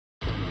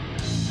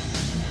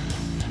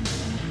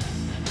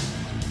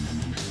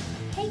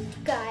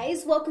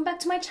guys, welcome back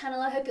to my channel.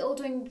 I hope you're all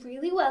doing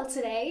really well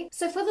today.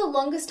 So for the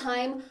longest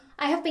time,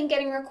 I have been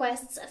getting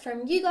requests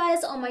from you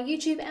guys on my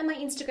YouTube and my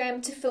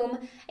Instagram to film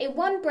a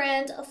one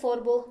brand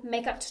affordable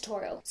makeup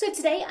tutorial. So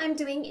today I'm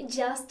doing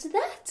just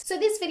that. So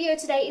this video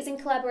today is in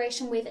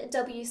collaboration with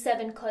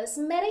W7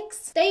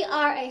 Cosmetics. They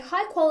are a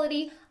high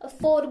quality,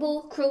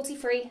 affordable,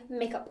 cruelty-free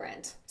makeup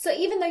brand. So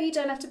even though you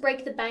don't have to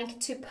break the bank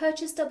to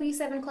purchase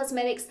W7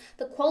 Cosmetics,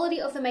 the quality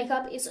of the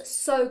makeup is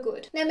so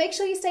good. Now make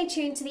sure you stay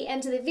tuned to the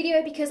end of the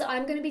video because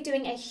I'm going to be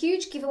doing a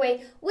huge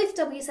giveaway with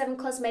W7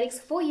 Cosmetics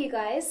for you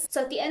guys.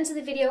 So at the end of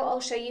the video, I'll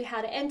show you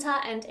how to enter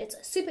and it's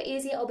super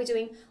easy. I'll be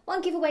doing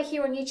one giveaway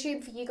here on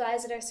YouTube for you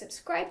guys that are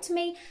subscribed to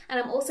me, and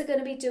I'm also going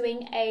to be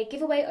doing a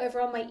giveaway over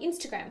on my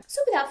Instagram.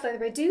 So without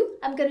further ado,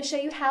 I'm going to show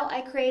you how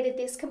I created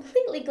this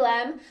completely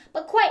glam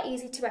but quite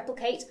easy to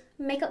replicate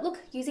makeup look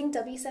using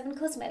W7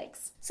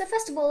 Cosmetics. So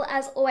first of all,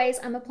 as always,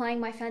 I'm applying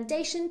my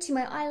foundation to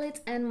my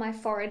eyelids and my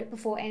forehead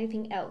before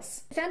anything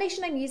else. The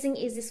foundation I'm using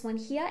is this one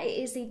here.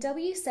 It is the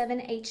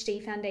W7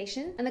 HD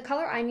foundation, and the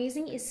color I'm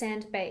using is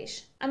Sand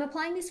Beige. I'm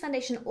applying this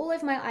foundation all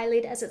over my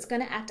eyelid as it's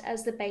going to act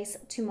as the base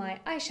to my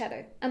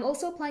eyeshadow. I'm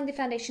also applying the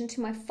foundation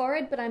to my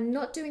forehead, but I'm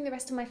not doing the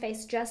rest of my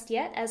face just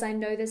yet as I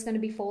know there's going to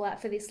be fallout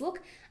for this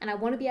look and I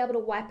want to be able to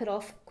wipe it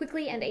off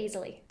quickly and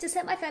easily. To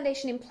set my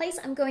foundation in place,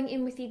 I'm going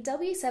in with the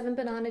W7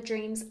 Banana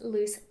Dreams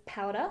Loose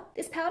Powder.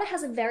 This powder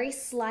has a very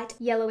slight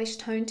yellowish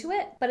tone to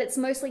it, but it's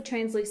mostly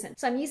translucent.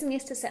 So I'm using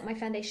this to set my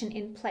foundation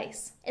in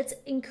place. It's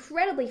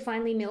incredibly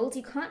finely milled.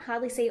 You can't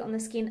hardly see it on the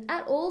skin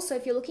at all. So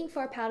if you're looking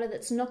for a powder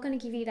that's not going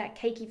to give you that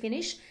cakey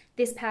finish,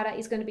 this powder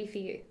is going to be for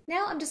you.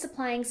 Now I'm just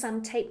applying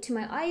some tape to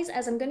my eyes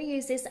as I'm going to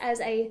use this as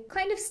a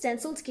kind of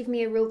stencil to give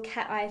me a real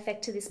cat eye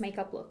effect to this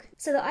makeup look.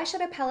 So the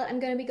eyeshadow palette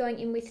I'm going to be going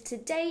in with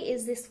today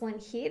is this one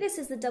here. This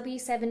is the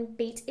W7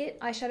 Beat It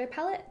eyeshadow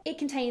palette. It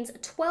contains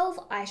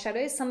 12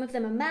 eyeshadows. Some of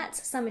them are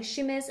mattes, some are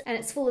shimmers, and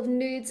it's full of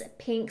nudes,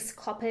 pinks,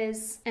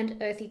 coppers,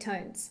 and earthy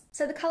tones.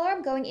 So the color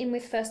I'm going in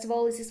with first of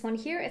all is this one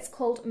here. It's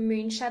called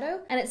Moon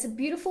Shadow, and it's a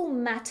beautiful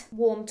matte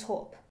warm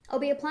taupe. I'll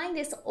be applying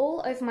this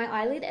all over my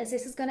eyelid as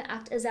this is going to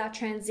act as our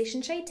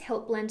transition shade to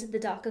help blend the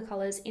darker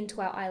colors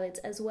into our eyelids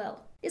as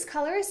well. This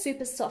color is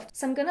super soft,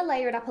 so I'm going to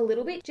layer it up a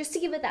little bit just to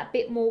give it that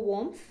bit more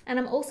warmth, and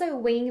I'm also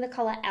winging the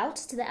color out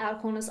to the outer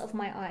corners of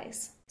my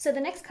eyes. So the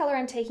next color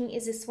I'm taking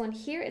is this one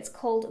here. It's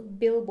called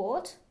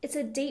Billboard. It's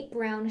a deep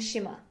brown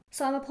shimmer.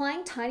 So I'm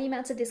applying tiny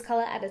amounts of this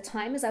color at a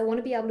time as I want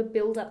to be able to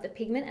build up the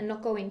pigment and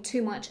not go in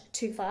too much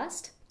too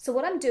fast. So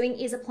what I'm doing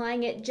is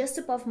applying it just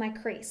above my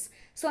crease.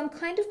 So I'm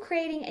kind of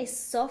creating a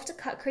soft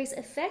cut crease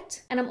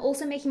effect, and I'm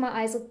also making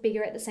my eyes look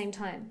bigger at the same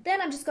time. Then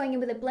I'm just going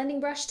in with a blending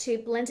brush to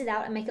blend it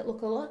out and make it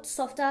look a lot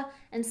softer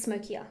and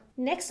smokier.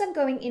 Next I'm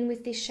going in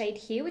with this shade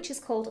here, which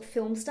is called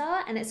Film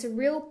Star, and it's a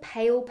real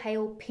pale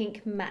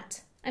pink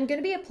matte. I'm going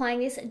to be applying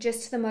this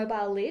just to the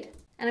mobile lid,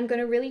 and I'm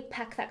going to really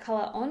pack that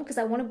color on because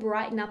I want to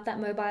brighten up that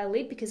mobile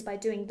lid, because by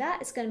doing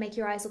that it's going to make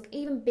your eyes look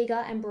even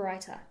bigger and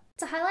brighter.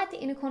 To highlight the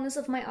inner corners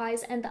of my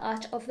eyes and the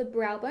arch of the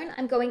brow bone,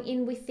 I'm going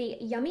in with the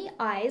Yummy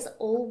Eyes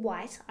All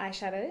White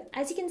eyeshadow.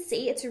 As you can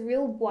see, it's a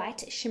real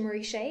white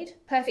shimmery shade,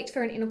 perfect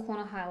for an inner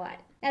corner highlight.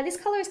 Now this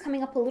color is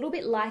coming up a little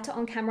bit lighter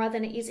on camera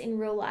than it is in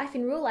real life.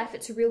 In real life,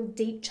 it's a real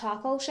deep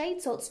charcoal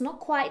shade, so it's not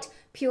quite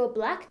pure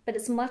black, but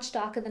it's much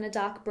darker than a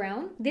dark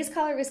brown. This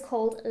color is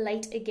called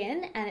Late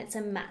Again, and it's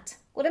a matte.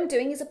 What I'm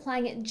doing is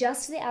applying it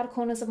just to the outer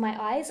corners of my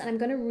eyes, and I'm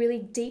going to really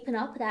deepen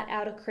up that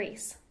outer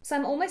crease. So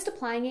I'm almost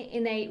applying it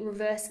in a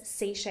reverse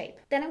C shape.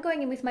 Then I'm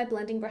going in with my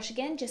blending brush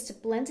again just to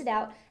blend it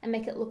out and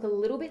make it look a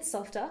little bit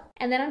softer.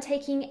 And then I'm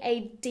taking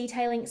a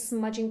detailing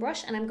smudging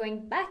brush and I'm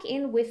going back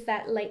in with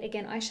that Late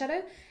Again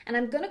eyeshadow, and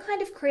I'm going to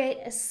kind of create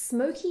a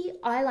smoky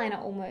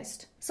eyeliner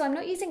almost. So I'm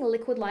not using a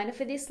liquid liner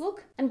for this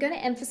look. I'm going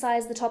to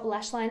emphasize the top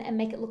lash line and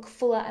make it look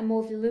fuller and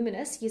more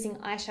voluminous using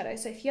eyeshadow.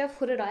 So if you have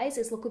hooded eyes,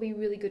 this look will be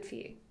really good for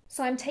you.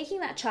 So I'm taking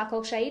that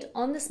charcoal shade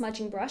on the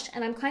smudging brush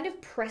and I'm kind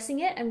of pressing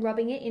it and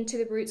rubbing it into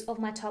the roots of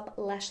my top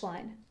lash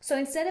line. So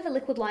instead of a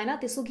liquid liner,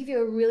 this will give you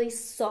a really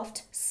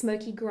soft,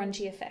 smoky,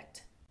 grungy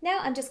effect. Now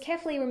I'm just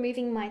carefully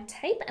removing my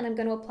tape and I'm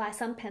going to apply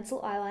some pencil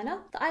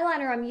eyeliner. The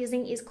eyeliner I'm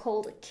using is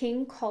called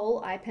King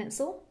Kohl Eye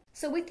Pencil.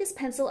 So with this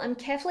pencil, I'm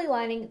carefully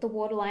lining the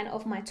waterline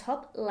of my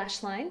top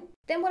lash line.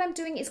 Then what I'm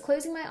doing is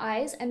closing my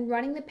eyes and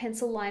running the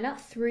pencil liner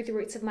through the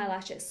roots of my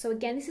lashes. So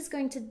again, this is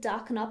going to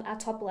darken up our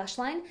top lash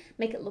line,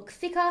 make it look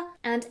thicker,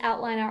 and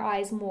outline our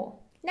eyes more.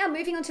 Now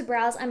moving on to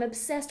brows, I'm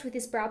obsessed with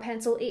this brow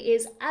pencil. It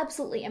is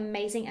absolutely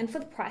amazing, and for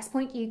the price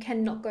point, you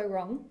cannot go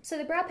wrong. So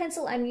the brow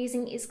pencil I'm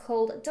using is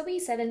called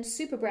W7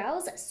 Super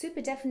Brows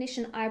Super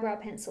Definition Eyebrow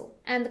Pencil,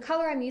 and the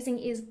color I'm using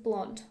is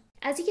Blonde.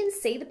 As you can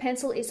see, the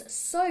pencil is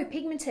so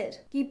pigmented.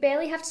 You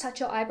barely have to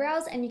touch your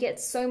eyebrows and you get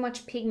so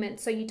much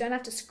pigment, so you don't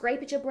have to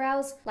scrape at your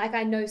brows like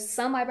I know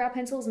some eyebrow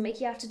pencils make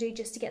you have to do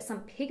just to get some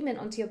pigment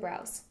onto your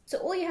brows. So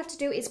all you have to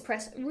do is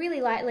press really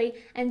lightly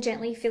and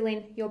gently fill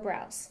in your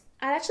brows.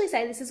 I'd actually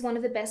say this is one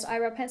of the best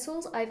eyebrow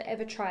pencils I've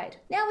ever tried.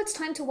 Now it's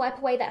time to wipe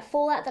away that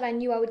fallout that I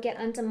knew I would get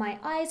under my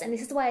eyes, and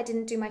this is why I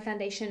didn't do my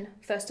foundation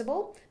first of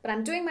all, but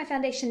I'm doing my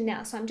foundation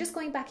now. So I'm just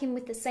going back in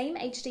with the same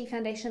HD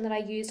foundation that I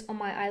used on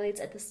my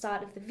eyelids at the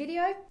start of the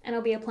video, and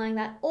I'll be applying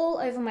that all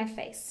over my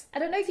face. I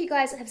don't know if you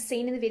guys have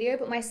seen in the video,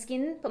 but my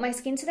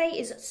skin today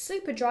is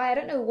super dry. I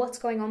don't know what's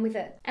going on with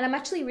it. And I'm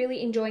actually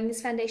really enjoying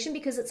this foundation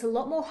because it's a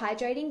lot more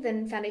hydrating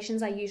than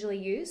foundations I usually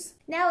use.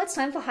 Now it's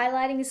time for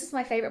highlighting. This is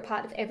my favorite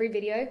part of every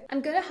video.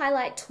 I'm going to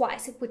highlight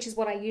twice, which is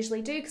what I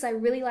usually do because I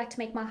really like to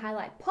make my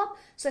highlight pop.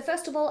 So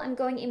first of all, I'm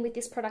going in with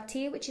this product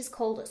here, which is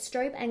called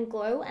Strobe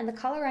Go, and the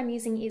color I'm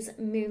using is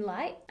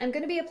Moonlight. I'm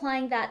going to be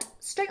applying that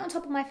straight on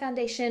top of my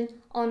foundation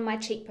on my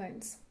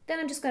cheekbones. Then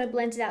I'm just going to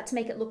blend it out to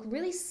make it look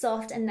really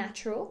soft and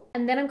natural.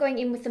 And then I'm going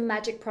in with the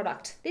magic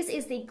product. This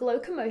is the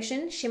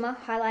Glowcomotion Shimmer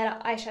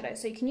Highlighter Eyeshadow.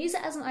 So you can use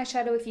it as an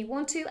eyeshadow if you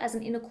want to, as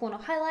an inner corner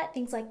highlight,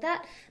 things like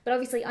that. But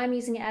obviously I'm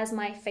using it as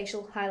my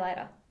facial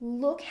highlighter.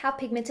 Look how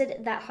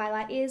pigmented that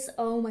highlight is.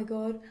 Oh my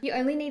god. You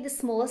only need the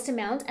smallest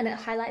amount and it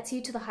highlights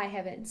you to the high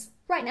heavens.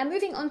 Right, now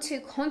moving on to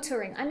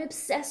contouring. I'm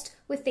obsessed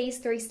with these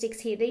three sticks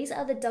here. These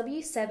are the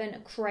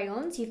W7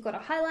 crayons. You've got a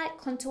highlight,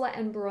 contour,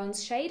 and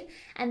bronze shade,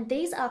 and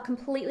these are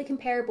completely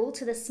comparable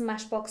to the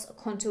Smashbox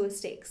contour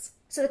sticks.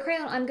 So the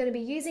crayon I'm going to be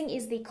using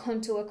is the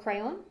contour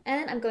crayon,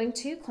 and I'm going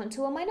to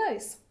contour my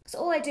nose. So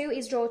all I do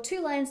is draw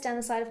 2 lines down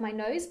the side of my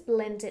nose,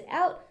 blend it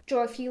out,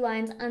 draw a few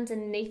lines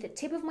underneath the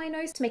tip of my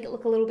nose to make it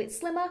look a little bit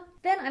slimmer.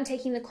 Then I'm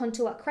taking the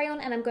contour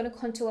crayon and I'm going to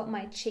contour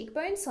my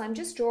cheekbone. So I'm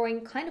just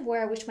drawing kind of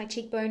where I wish my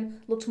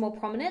cheekbone looked more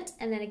prominent,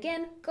 and then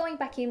again going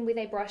back in with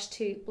a brush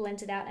to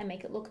blend it out and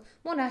make it look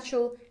more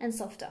natural and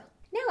softer.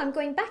 Now I'm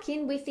going back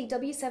in with the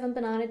W7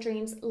 Banana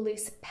Dreams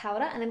Loose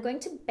Powder, and I'm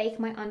going to bake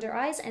my under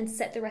eyes and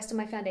set the rest of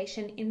my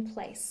foundation in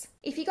place.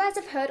 If you guys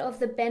have heard of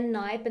the Ben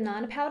Nye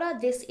Banana Powder,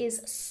 this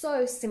is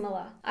so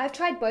similar. I've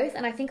tried both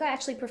and I think I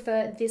actually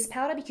prefer this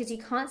powder because you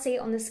can't see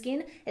it on the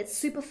skin. It's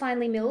super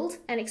finely milled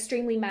and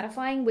extremely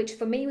mattifying, which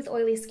for me with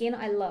oily skin,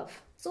 I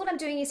love. So what I'm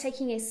doing is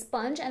taking a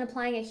sponge and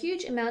applying a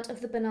huge amount of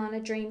the Banana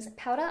Dreams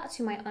powder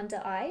to my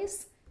under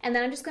eyes. And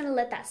then I'm just going to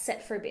let that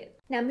set for a bit.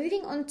 Now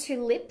moving on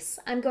to lips,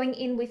 I'm going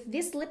in with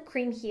this lip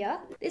cream here.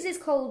 This is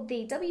called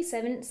the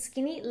W7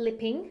 Skinny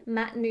Lipping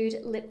Matte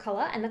Nude Lip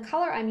Color, and the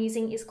color I'm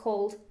using is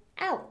called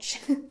Ouch.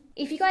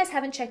 If you guys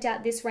haven't checked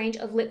out this range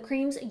of lip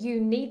creams,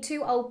 you need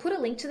to. I'll put a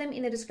link to them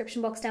in the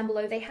description box down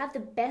below. They have the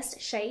best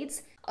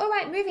shades.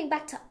 Alright, moving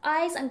back to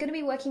eyes, I'm going to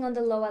be working on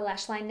the lower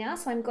lash line now,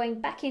 so I'm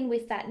going back in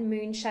with that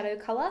moon shadow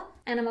color,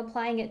 and I'm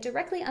applying it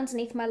directly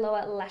underneath my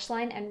lower lash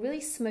line and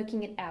really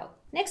smoking it out.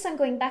 Next, I'm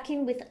going back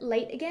in with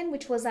Late again,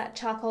 which was that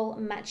charcoal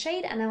matte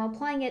shade, and I'm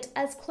applying it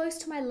as close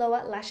to my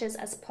lower lashes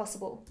as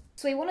possible.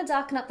 So we want to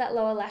darken up that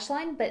lower lash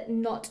line, but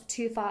not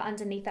too far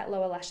underneath that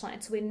lower lash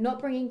line. So we're not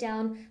bringing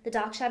down the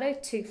dark shadow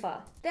too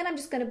far. Then I'm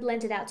just going to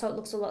blend it out so it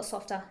looks a lot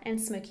softer and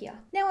smokier.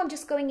 Now I'm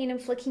just going in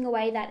and flicking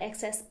away that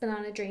excess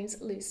Banana Dreams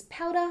loose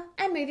powder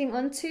and moving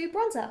on to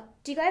bronzer.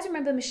 Do you guys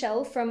remember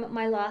Michelle from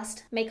my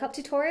last makeup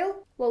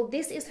tutorial? Well,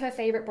 this is her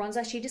favorite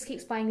bronzer. She just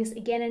keeps buying this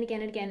again and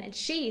again and again, and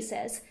she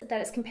says that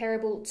it's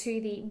comparable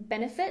to the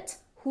Benefit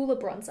Hoola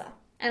bronzer.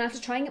 And after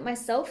trying it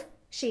myself,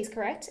 she's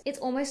correct. It's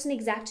almost an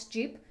exact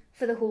dupe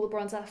for the Hoola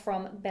bronzer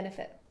from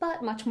Benefit,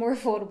 but much more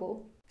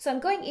affordable. So I'm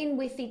going in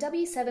with the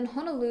W7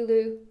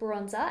 Honolulu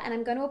bronzer, and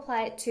I'm going to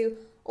apply it to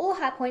all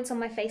high points on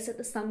my face that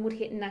the sun would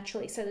hit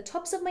naturally. So the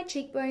tops of my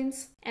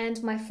cheekbones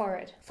and my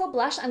forehead. For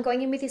blush, I'm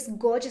going in with this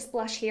gorgeous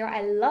blush here.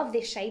 I love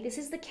this shade. This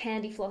is the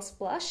Candy Floss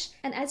blush.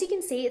 And as you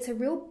can see, it's a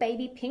real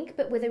baby pink,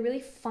 but with a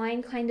really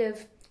fine kind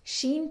of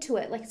sheen to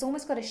it. Like it's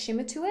almost got a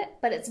shimmer to it,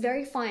 but it's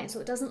very fine, so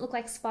it doesn't look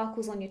like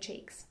sparkles on your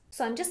cheeks.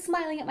 So I'm just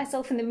smiling at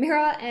myself in the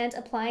mirror and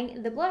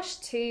applying the blush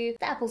to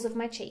the apples of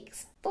my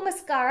cheeks. For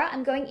mascara,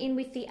 I'm going in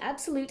with the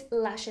Absolute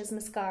Lashes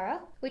mascara,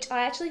 which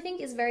I actually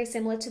think is very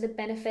similar to the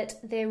Benefit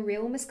They're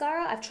Real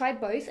mascara. I've tried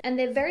both and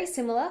they're very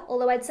similar,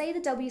 although I'd say the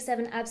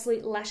W7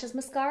 Absolute Lashes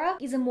mascara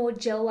is a more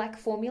gel-like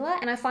formula,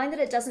 and I find that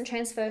it doesn't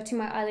transfer to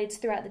my eyelids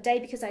throughout the day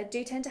because I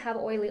do tend to have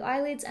oily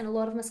eyelids and a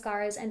lot of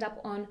mascaras end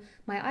up on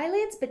my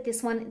eyelids, but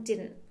this one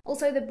didn't.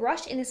 Also, the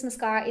brush in this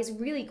mascara is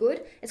really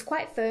good. It's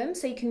quite firm,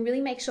 so you can really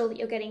make sure that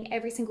you're getting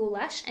every single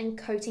lash and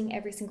coating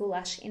every single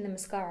lash in the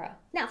mascara.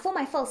 Now, for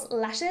my false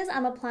lashes,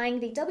 I'm applying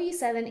the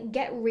W7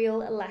 Get Real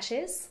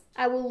Lashes.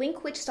 I will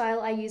link which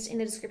style I used in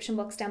the description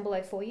box down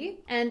below for you.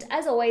 And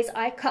as always,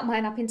 I cut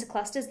mine up into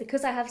clusters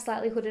because I have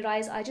slightly hooded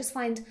eyes. I just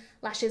find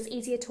lashes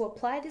easier to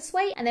apply this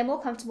way, and they're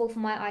more comfortable for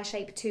my eye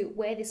shape to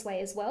wear this way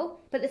as well.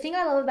 But the thing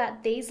I love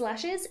about these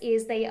lashes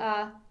is they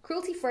are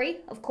cruelty-free,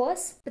 of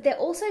course, but they're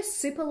also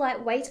super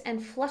lightweight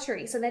and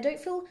fluttery, so they don't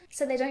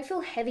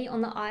feel heavy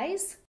on the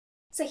eyes.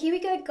 So here we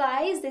go,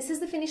 guys. This is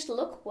the finished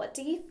look. What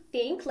do you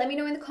think? Let me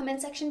know in the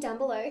comment section down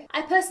below.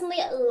 I personally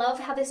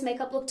love how this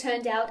makeup look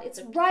turned out. It's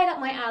right up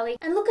my alley.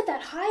 And look at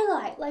that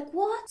highlight. Like,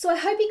 what? So I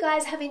hope you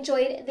guys have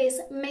enjoyed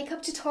this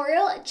makeup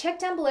tutorial. Check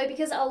down below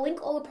because I'll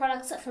link all the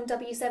products from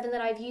W7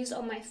 that I've used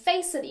on my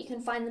face so that you can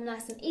find them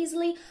nice and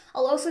easily.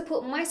 I'll also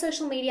put my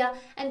social media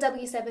and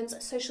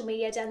W7's social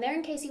media down there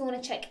in case you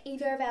want to check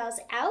either of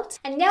ours out.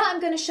 And now I'm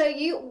going to show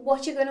you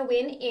what you're going to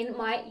win in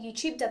my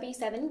YouTube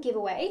W7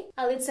 giveaway.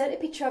 I'll insert a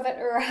picture of it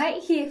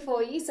right here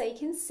for you so you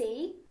can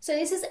see. So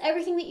this is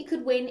everything that you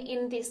could win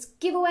in this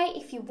giveaway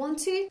if you want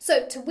to.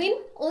 So to win,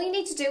 all you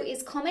need to do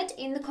is comment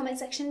in the comment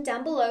section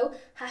down below,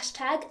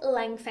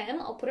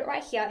 #LangeFam. I'll put it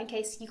right here in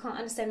case you can't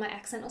understand my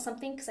accent or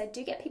something because I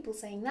do get people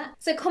saying that.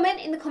 So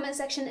comment in the comment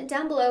section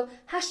down below,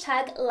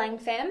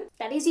 #LangeFam.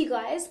 That is you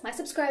guys, my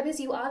subscribers,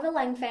 you are the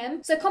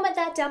LangeFam. So comment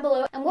that down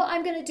below, and what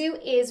I'm going to do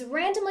is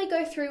randomly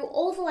go through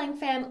all the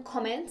LangeFam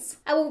comments.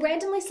 I will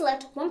randomly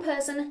select one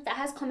person that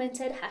has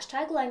commented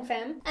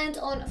 #LangeFam, and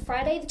on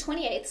Friday the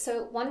 28th,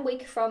 so 1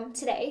 week from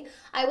today,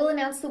 I will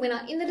announce the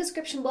winner in the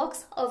description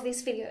box of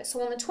this video.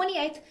 So on the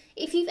 28th,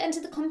 if you've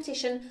entered the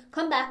competition,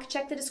 come back,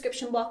 check the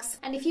description box,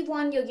 and if you've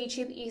won, your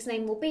YouTube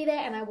username will be there,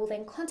 and I will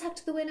then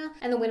contact the winner,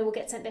 and the winner will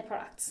get sent their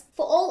products.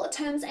 For all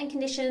terms and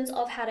conditions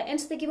of how to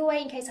enter the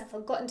giveaway, in case I've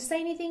forgotten to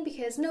say anything,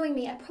 because knowing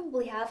me, I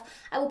probably have,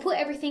 I will put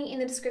everything in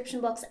the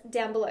description box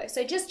down below.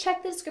 So just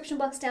check the description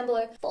box down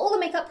below for all the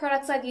makeup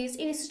products I've used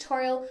in this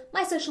tutorial,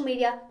 my social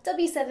media,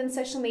 W7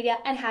 social media,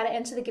 and how to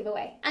enter the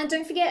giveaway. And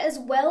don't forget as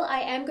well, I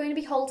am going to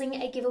be holding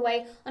a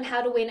giveaway on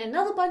how to win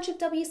another bunch of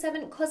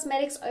W7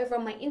 cosmetics over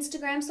on my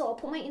Instagram, so I'll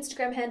put my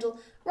Instagram handle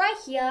right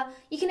here.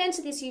 You can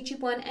enter this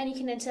YouTube one and you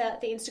can enter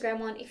the Instagram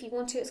one if you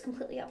want to. It's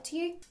completely up to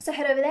you. So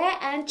head over there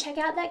and check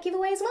out that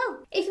giveaway as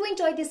well. If you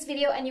enjoyed this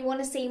video and you want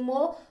to see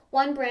more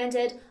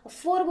one-branded,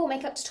 affordable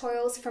makeup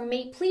tutorials from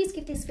me, please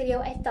give this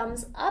video a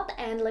thumbs up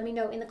and let me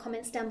know in the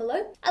comments down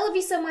below. I love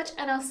you so much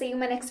and I'll see you in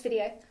my next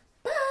video.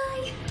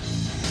 Bye!